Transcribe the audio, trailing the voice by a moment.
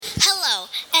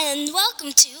and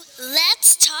welcome to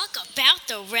Let's Talk About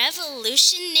the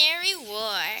Revolutionary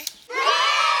War.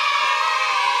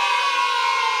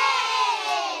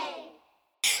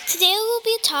 Today we'll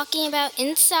be talking about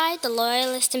inside the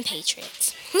Loyalists and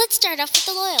Patriots. Let's start off with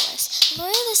the Loyalists. The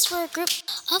Loyalists were a group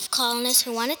of colonists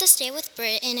who wanted to stay with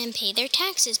Britain and pay their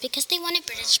taxes because they wanted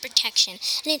British protection.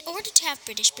 And in order to have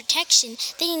British protection,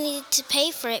 they needed to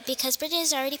pay for it because Britain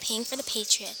is already paying for the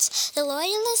Patriots. The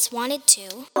Loyalists wanted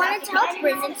to help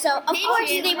Britain, so of course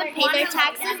they would pay their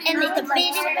taxes and they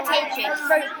demanded the Patriots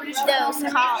for those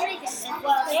colonies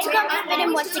to come with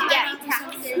Britain was to get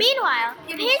taxes. Meanwhile,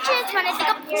 the Patriots wanted the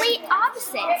complete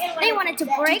opposite. They wanted to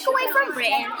break away from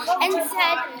Britain and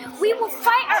said, "We will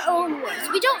fight our own wars.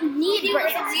 We don't need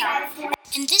Britain's help."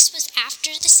 And this was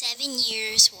after the 7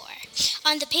 Years' War.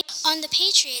 On the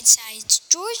Patriot side,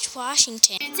 George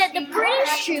Washington said the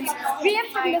British troops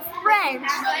ran from the French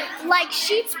like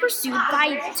sheep pursued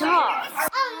by dogs.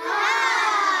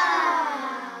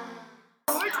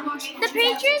 The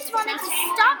Patriots wanted to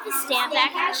stop the Stamp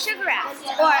Act and the Sugar Act,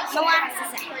 or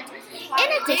Molasses Act. In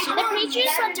addition, the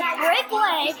Patriots wanted to break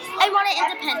away and wanted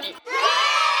independence.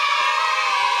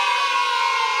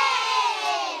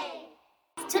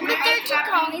 So the 13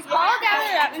 colonies all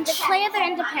gathered up and declared their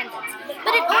independence.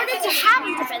 But in order to have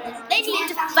independence, they needed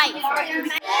to fight for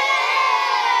it.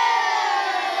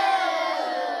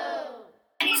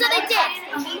 So they did.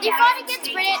 They fought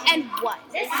against Britain and won.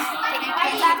 That's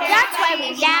why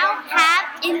we now have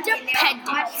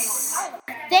independence.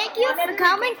 Thank you for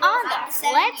coming on us.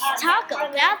 Let's talk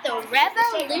about the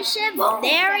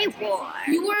Revolutionary War.